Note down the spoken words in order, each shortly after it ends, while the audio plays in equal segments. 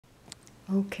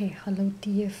Okay, hello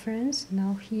dear friends.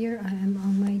 Now here I am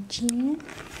on my jean.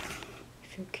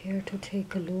 If you care to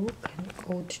take a look, an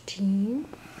old jean.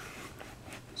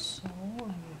 So I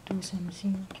will do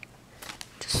something.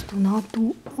 Just do not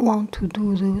want to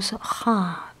do those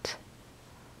hard.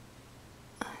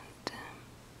 And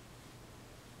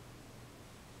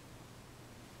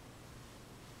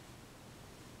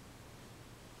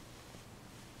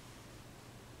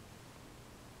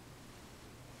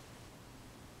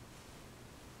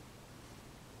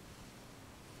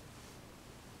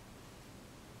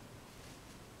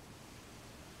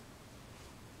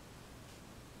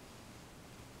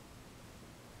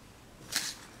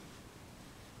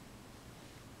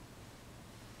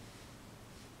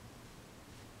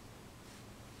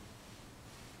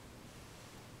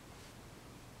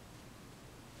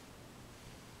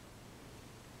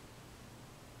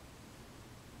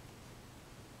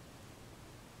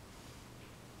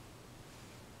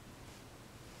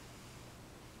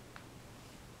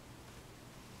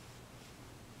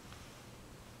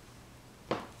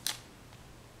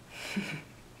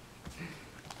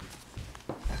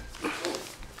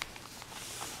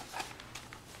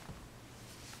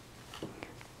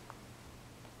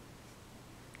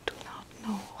do not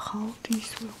know how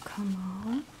this will come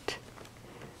out.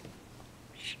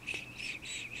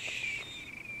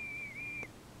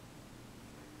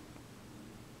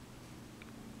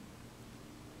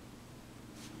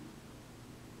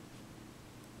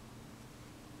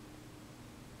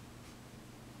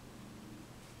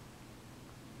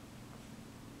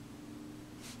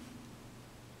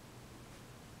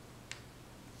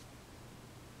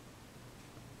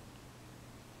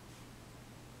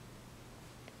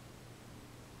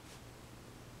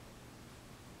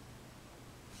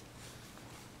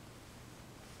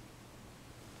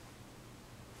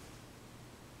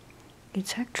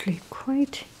 It's actually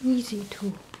quite easy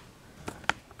to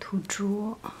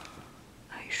draw,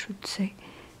 I should say,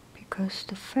 because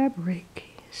the fabric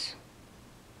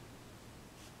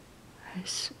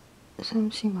has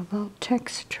something about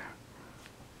texture,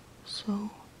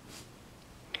 so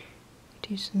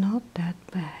it is not that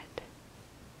bad.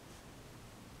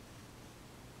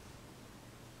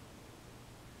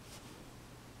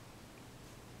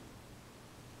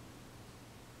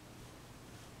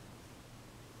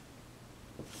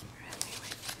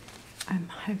 Anyway, I'm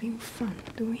having fun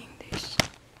doing this.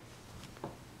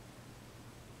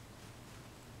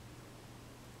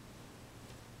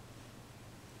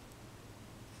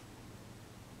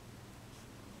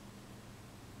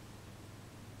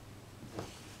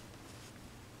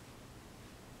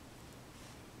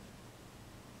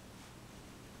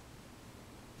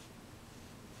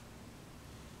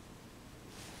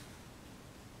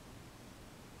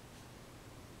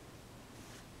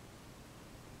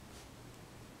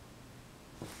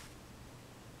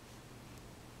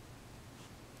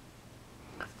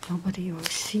 Nobody will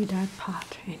see that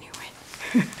part anyway.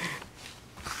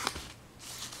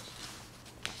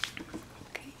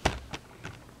 Okay.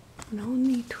 No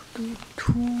need to do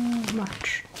too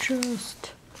much.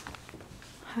 Just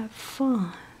have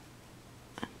fun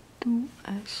and do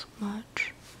as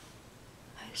much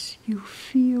as you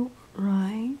feel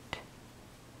right.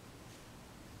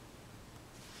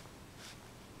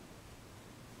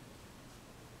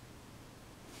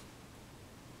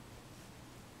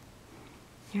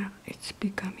 Yeah, it's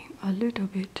becoming a little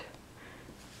bit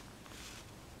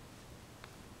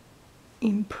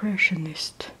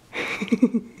impressionist.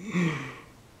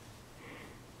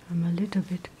 I'm a little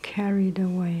bit carried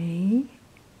away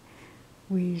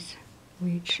with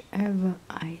whichever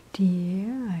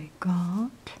idea I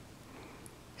got.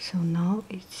 So now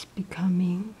it's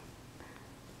becoming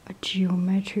a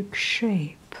geometric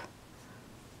shape.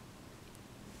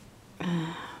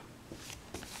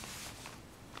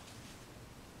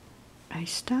 I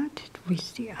started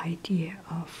with the idea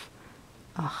of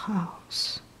a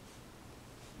house.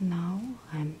 Now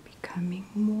I'm becoming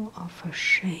more of a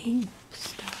shape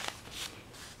style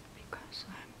because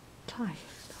I'm tired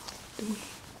of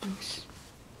doing this.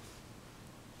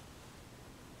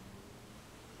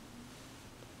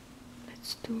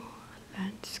 Let's do a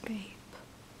landscape.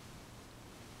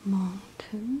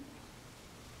 Mountain.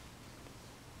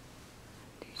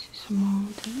 This is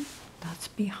mountain. That's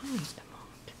behind the mountain.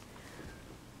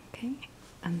 Okay,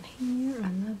 and here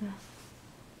another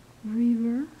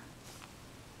river.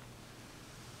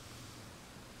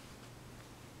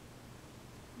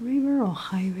 River or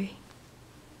highway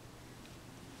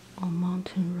or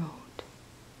mountain road.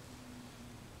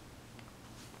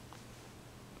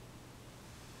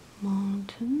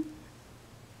 Mountain,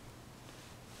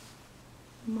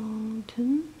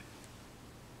 mountain,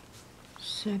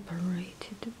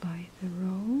 separated by the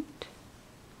road.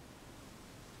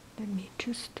 Let me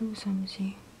just do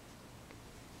something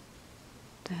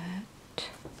that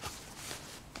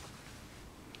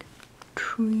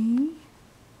tree,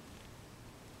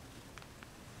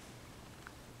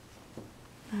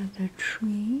 another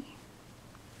tree.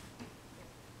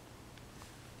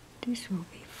 This will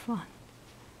be fun.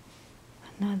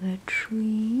 Another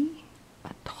tree,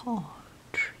 a tall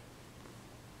tree,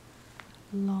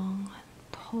 long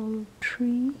and tall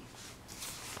tree,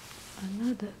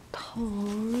 another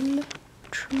tall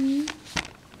tree.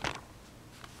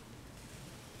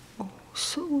 Oh,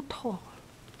 so tall.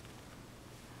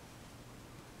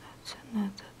 That's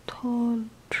another tall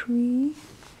tree,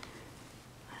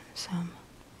 and some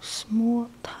small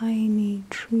tiny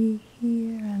tree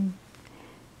here and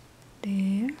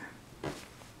there.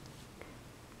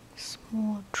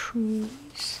 Small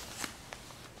trees.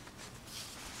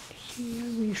 Here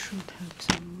we should have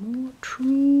some more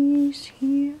trees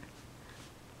here.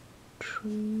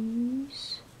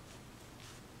 Trees,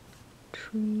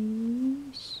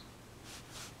 trees,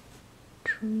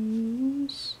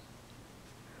 trees.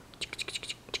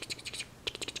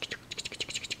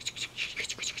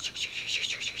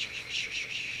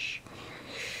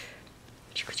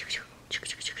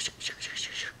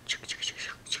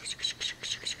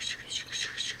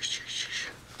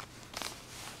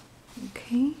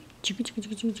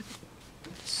 Okay,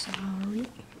 sorry.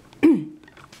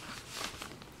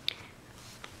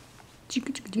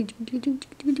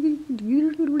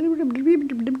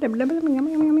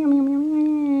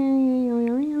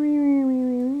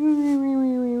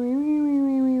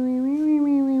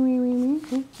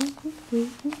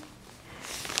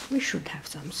 We should have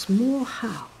some small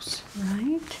house,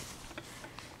 right?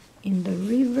 In the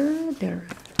river, there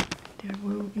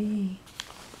will be.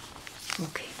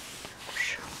 Okay,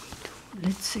 shall we do?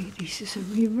 Let's say this is a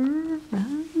river,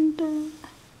 and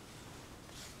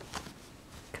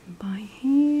combine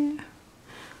here.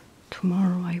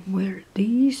 Tomorrow I wear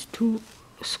these to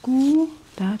school.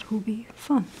 That will be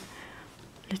fun.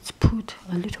 Let's put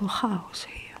a little house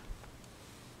here.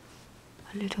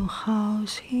 A little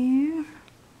house here.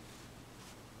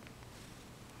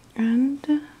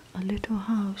 And a little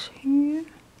house here.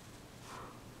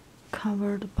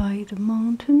 Covered by the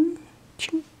mountain.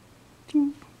 Ching,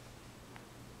 ching.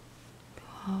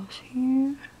 House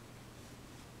here.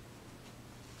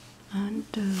 And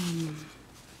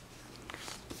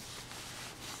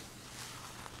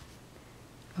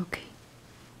okay,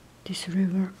 this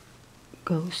river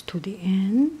goes to the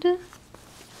end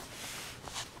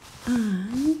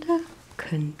and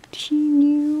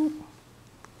continue.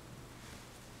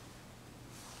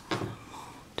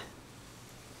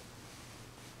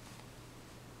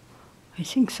 I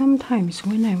think sometimes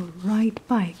when I ride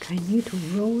bike, I need to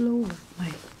roll over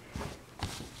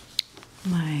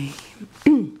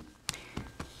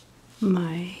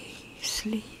my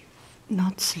sleeve,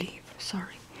 not sleeve,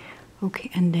 sorry.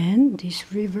 Okay, and then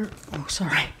this river, oh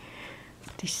sorry,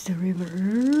 this is the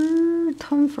river,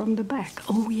 turn from the back.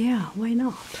 Oh yeah, why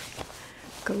not?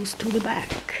 Goes to the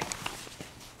back.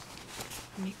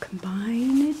 Let me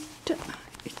combine it.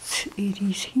 It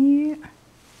is here.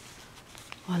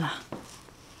 Voila.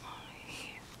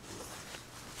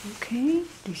 Okay,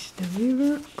 this is the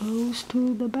river, goes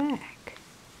to the back.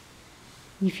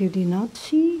 If you did not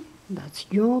see, that's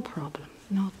your problem,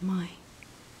 not mine.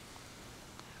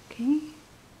 Okay,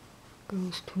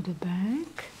 goes to the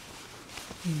back,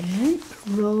 and then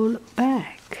roll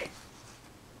back.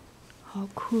 How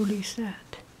cool is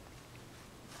that?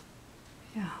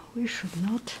 Yeah, we should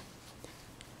not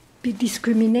be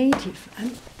discriminative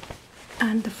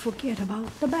and forget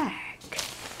about the back.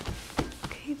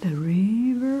 Okay, the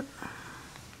river.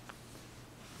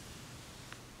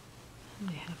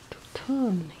 They have to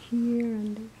turn here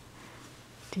and there.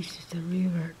 This is the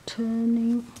river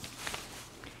turning,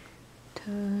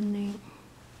 turning,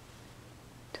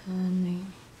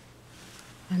 turning,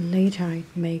 and later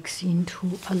it makes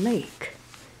into a lake.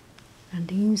 And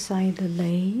inside the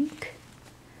lake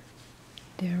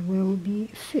there will be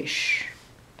fish.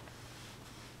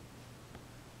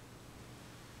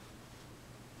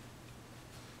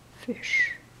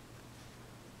 Fish.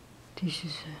 This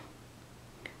is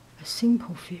a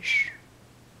simple fish.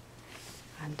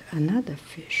 And another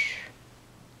fish.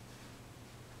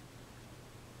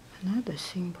 Another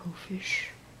simple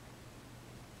fish.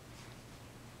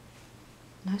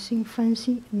 Nothing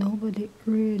fancy. Nobody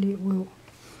really will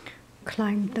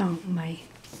climb down my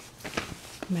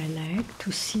leg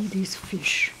to see this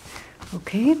fish.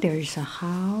 Okay, there is a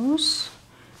house.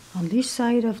 On this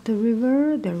side of the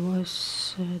river, there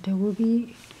will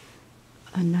be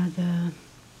another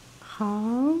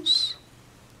house,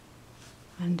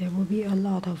 and there will be a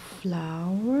lot of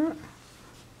flower.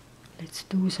 Let's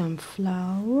do some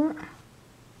flower.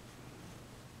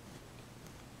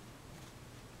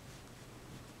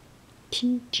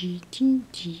 Ji ji ji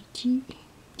ji ji,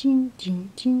 jing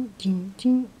jing jing jing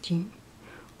jing jing.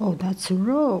 Oh, that's a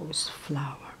rose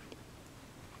flower.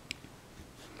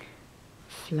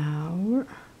 Flower.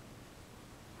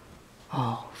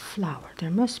 Oh, flower. There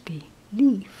must be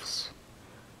leaves.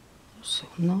 So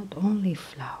not only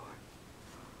flower.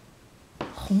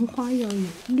 红花要有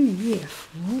绿叶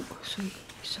拂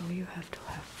，so you have to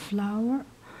have flower.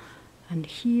 And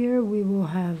here we will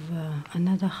have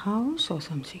another house or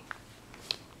something.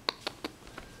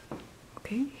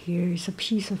 Okay, here is a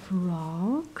piece of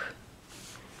rock.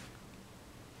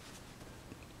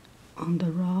 On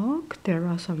the rock there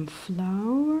are some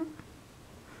flower.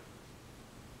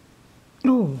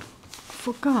 Oh,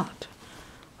 forgot.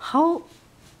 How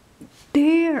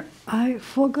dare I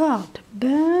forgot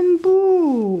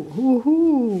bamboo.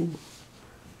 Woohoo!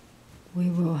 We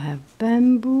will have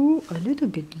bamboo a little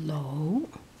bit low,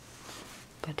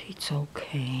 but it's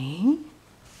okay.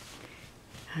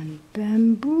 And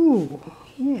bamboo,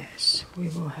 yes, we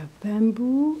will have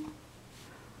bamboo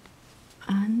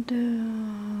and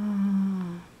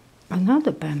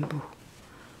another bamboo.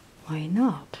 Why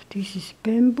not? This is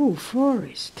bamboo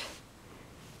forest.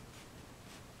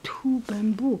 2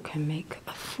 bamboo can make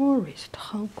a forest.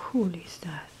 How cool is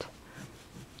that?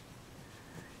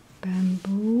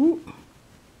 Bamboo.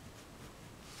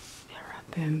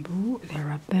 There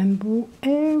are bamboo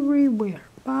everywhere.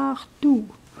 Partout.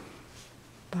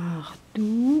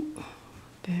 Partout.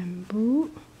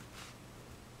 Bamboo.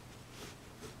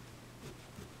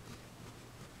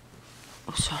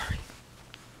 Oh, sorry.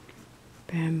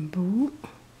 Bamboo.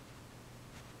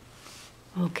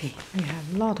 Okay, we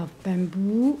have a lot of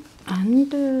bamboo, and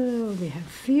we have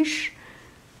fish,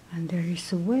 and there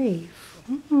is a wave.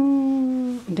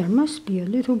 There must be a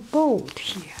little boat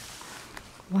here.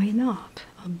 Why not?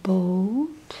 A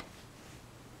boat.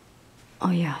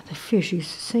 Oh yeah, the fish is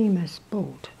the same as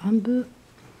boat. I'm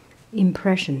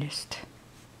impressionist.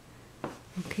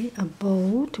 Okay, a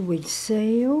boat with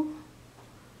sail.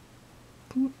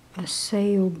 A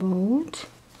sailboat.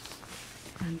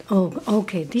 And oh,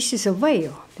 okay, this is a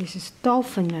whale. This is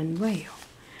dolphin and whale.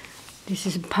 This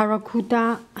is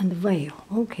barracuda and whale.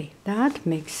 Okay, that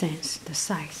makes sense. The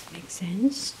size makes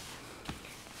sense.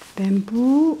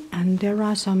 Bamboo, and there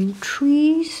are some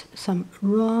trees, some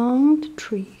round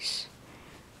trees.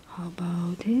 How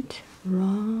about it?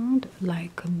 Round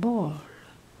like a ball.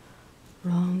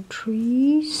 Round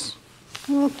trees.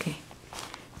 Okay.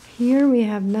 Here we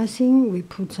have nothing. We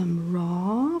put some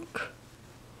rock.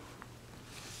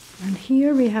 And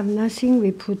here we have nothing.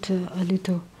 We put a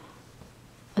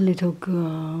little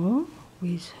girl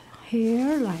with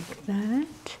hair like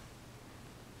that.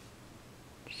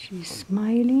 She's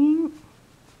smiling.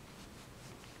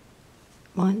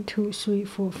 1, 2, 3,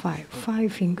 4, 5.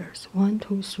 5 fingers. 1,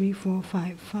 2, 3, 4,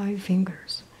 5. 5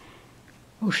 fingers.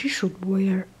 Oh, she should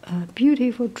wear a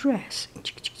beautiful dress.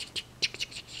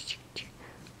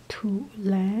 2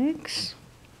 legs.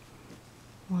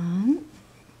 1,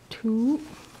 2.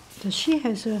 Does she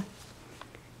has a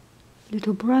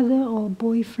little brother or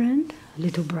boyfriend?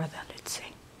 Little brother, let's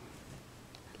say.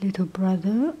 Little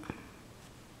brother.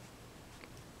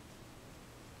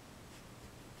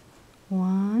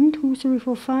 1, 2, 3,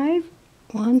 4, 5.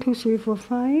 1, 2, 3, 4,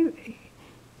 5. He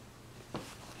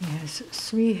has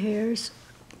 3 hairs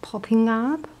popping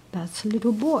up. That's a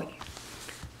little boy.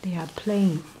 They are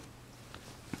playing.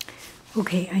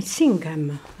 Okay, I think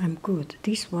I'm good.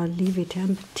 This one, leave it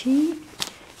empty.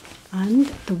 And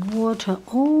the water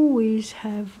always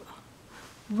have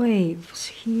waves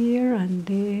here and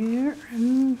there.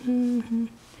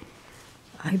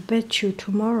 I bet you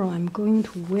tomorrow I'm going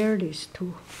to wear this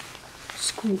to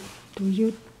school. Do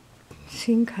you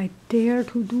think I dare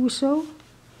to do so?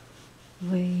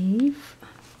 Wave,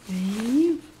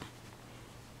 wave.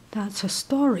 That's a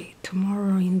story.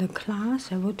 Tomorrow in the class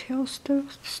I will tell the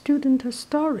student a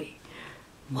story.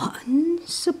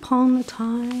 Once upon a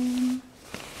time,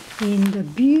 in the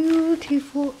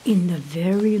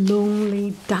very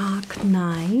lonely dark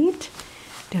night,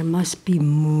 there must be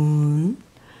moon.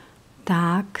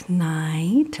 Dark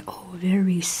night, oh,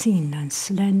 very thin and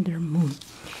slender moon.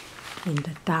 In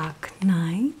the dark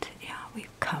night, yeah,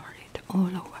 we've covered it all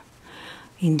over.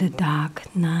 In the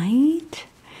dark night,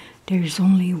 there is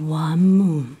only one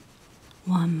moon.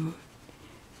 One moon.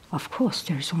 Of course,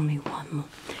 there's only one moon.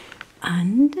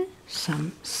 And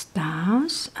some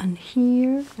stars, and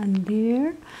here and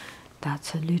there.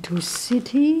 That's a little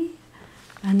city.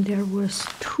 and there was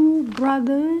two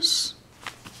brothers,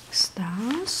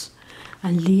 stars,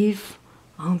 and live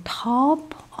on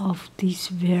top of this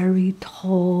very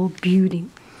tall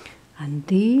building. And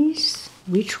this,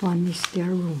 which one is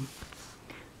their room?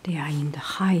 They are in the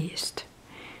highest.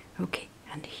 Okay,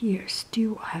 and here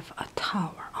still have a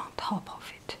tower on top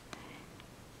of it.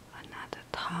 Another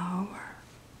tower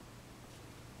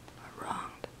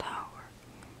around the tower.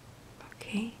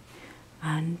 Okay,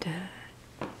 and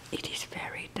it is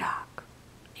very dark.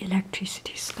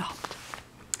 Electricity stopped,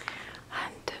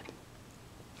 and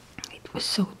it was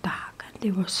so dark, and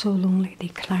they were so lonely. They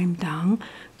climbed down.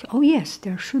 Oh yes,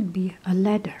 there should be a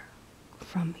ladder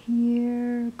from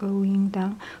here going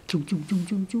down,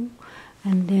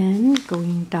 and then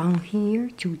going down here,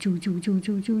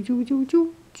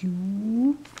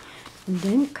 and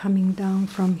then coming down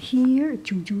from here,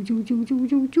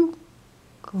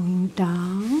 going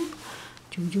down,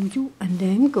 and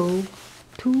then go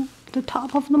to the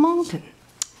top of the mountain.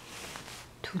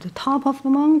 To the top of the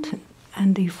mountain,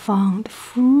 and they found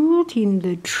fruit in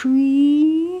the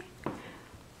tree.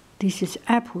 This is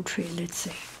apple tree, let's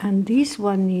say, and this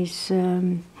one is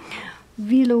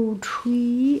willow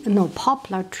tree. No,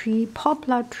 poplar tree.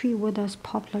 Poplar tree. What does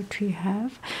poplar tree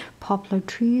have? Poplar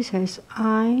trees has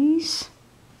eyes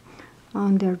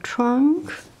on their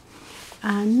trunk,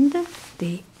 and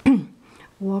they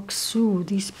walk through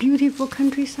this beautiful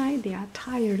countryside. They are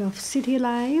tired of city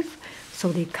life,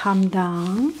 so they come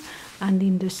down. And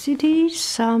in the city,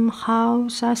 some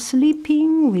houses are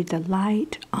sleeping with the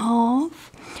light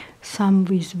off, some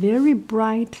with very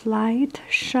bright light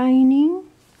shining,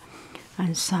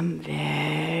 and some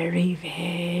very,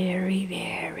 very,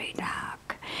 very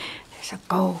dark. There's a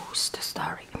ghost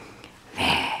story.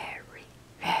 Very,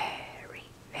 very,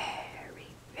 very,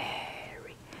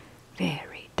 very,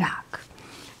 very dark.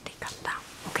 They come down,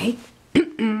 okay? They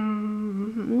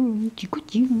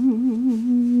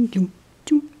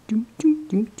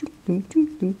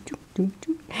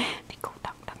go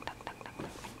down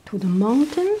to the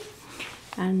mountain,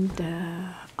 and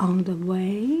on the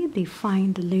way they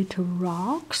find little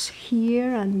rocks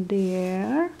here and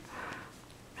there.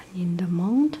 And in the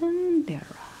mountain there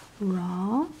are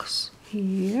rocks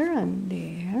here and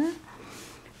there.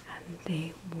 And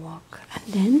they walk, and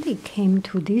then they came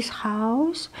to this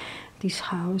house. This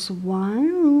house, one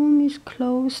room is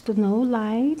closed, no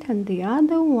light, and the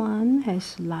other one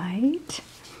has light.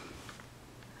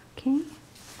 Okay,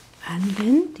 and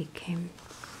then they came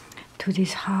to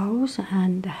this house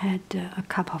and had a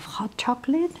cup of hot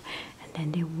chocolate, and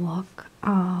then they walk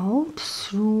out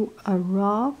through a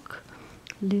rock.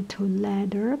 Little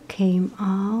ladder came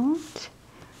out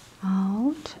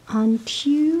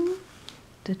until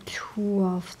the two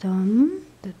of them,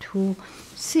 the two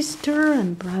sister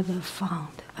and brother,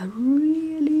 found a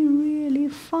really, really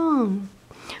fun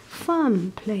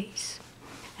place.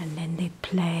 And then they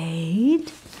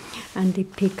played, and they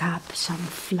pick up some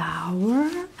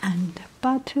flower and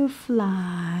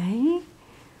butterfly.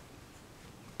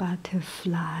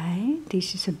 Butterfly.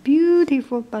 This is a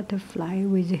beautiful butterfly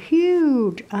with a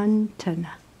huge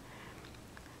antenna.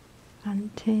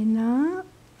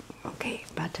 Okay,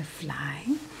 butterfly.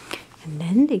 And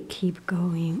then they keep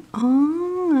going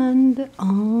on and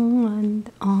on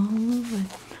and on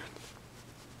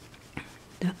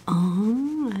and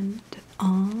on and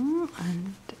on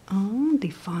and on. They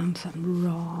found some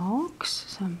rocks,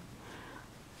 some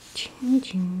ching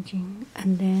ching ching,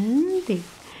 and then they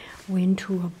went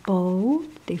to a boat.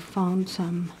 They found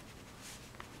some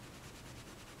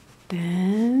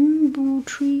bamboo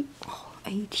tree.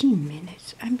 18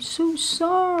 minutes. I'm so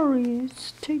sorry.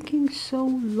 It's taking so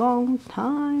long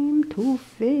time to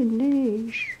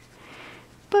finish.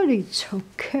 But it's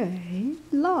okay.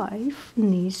 Life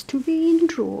needs to be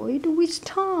enjoyed with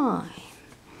time.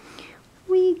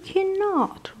 We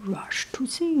cannot rush to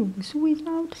things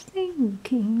without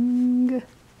thinking.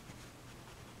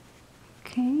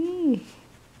 Okay.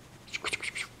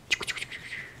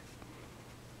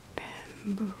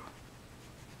 Bamboo.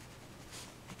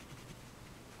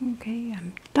 Okay,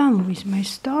 I'm done with my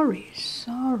story.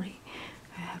 Sorry,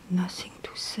 I have nothing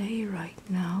to say right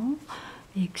now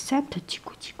except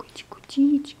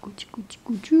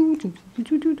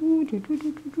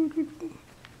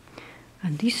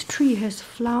and this tree has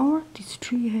flower, this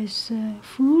tree has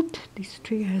fruit, this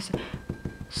tree has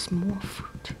small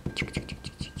fruit.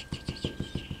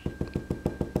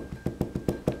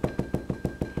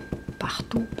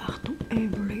 Partout, partout,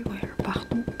 everywhere,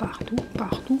 partout, partout,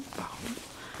 partout, partout.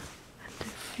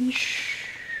 Fish,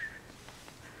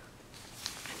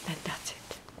 and then that's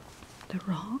it. The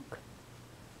rock.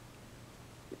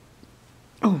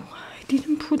 Oh, I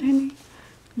didn't put any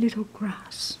little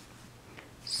grass,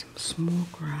 some small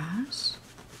grass,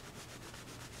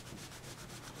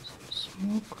 some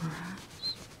small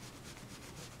grass.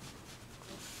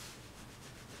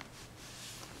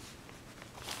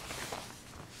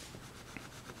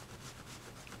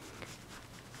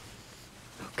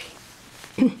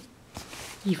 Okay.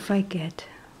 If I get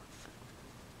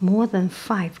more than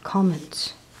 5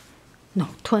 comments, no,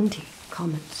 20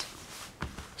 comments,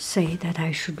 say that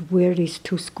I should wear this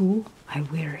to school, I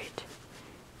wear it.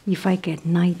 If I get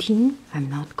 19, I'm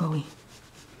not going.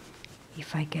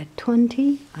 If I get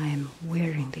 20, I am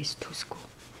wearing this to school.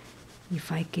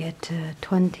 If I get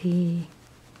 20,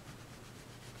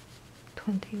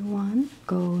 21,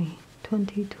 going,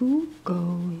 22,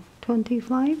 going,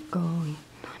 25, going,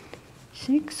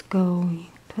 26, going,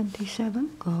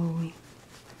 27, going.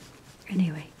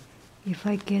 Anyway, if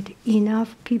I get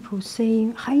enough people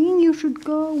saying, Haiying, you should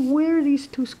go wear this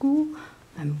to school,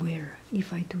 I'm wear.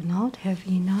 If I do not have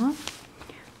enough,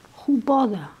 who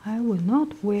bother? I will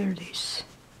not wear this.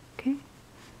 Okay?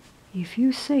 If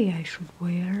you say I should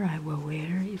wear, I will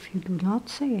wear. If you do not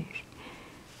say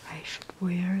I should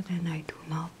wear, then I do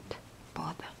not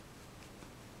bother.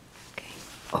 Okay?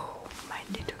 Oh, my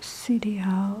little city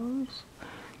house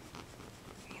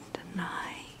in the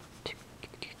night.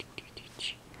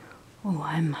 Oh,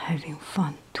 I'm having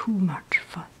fun, too much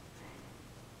fun.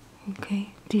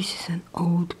 Okay, this is an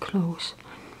old clothes.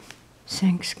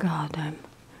 Thanks God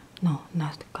no,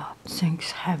 not God,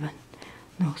 thanks heaven.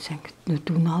 No,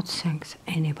 do not thanks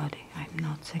anybody. I'm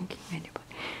not thanking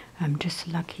anybody. I'm just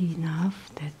lucky enough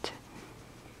that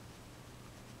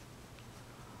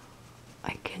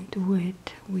I can do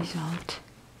it without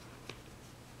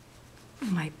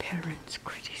my parents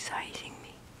criticizing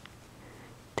me.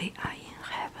 They are in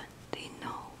heaven. They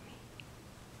know me.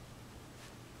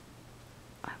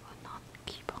 I will not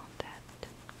keep on that.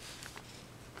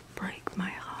 Break my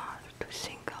heart to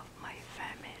think of my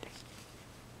family.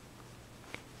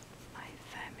 My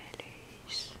family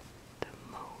is the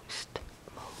most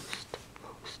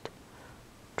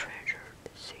treasured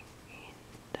thing in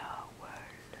the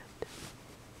world.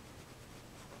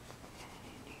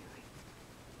 Anyway.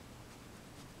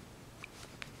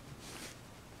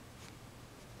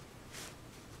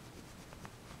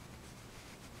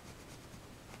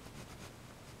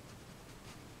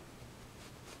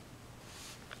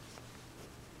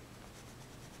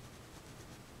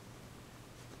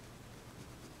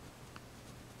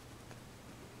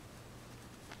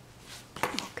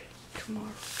 Okay, tomorrow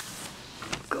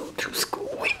go to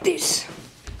school with this.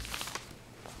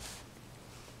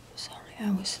 Sorry,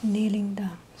 I was kneeling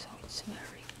down, so it's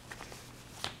very.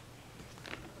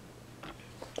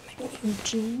 My new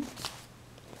jean.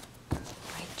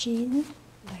 My jean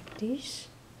like this.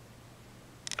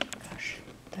 Gosh,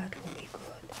 that will be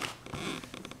good.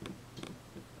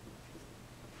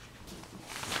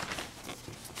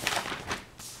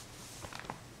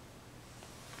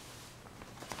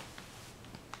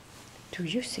 Do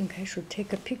you think I should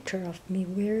take a picture of me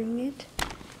wearing it?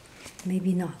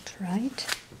 Maybe not, right?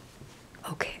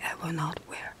 Okay, I will not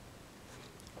wear.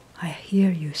 I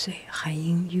hear you say,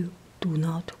 Haiying, you do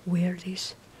not wear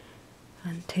this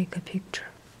and take a picture.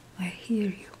 I hear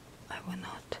you. I will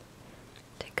not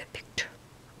take a picture.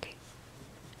 Okay,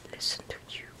 listen to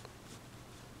you.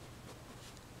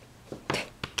 Okay,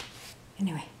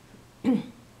 anyway,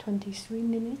 23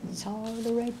 minutes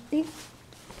already.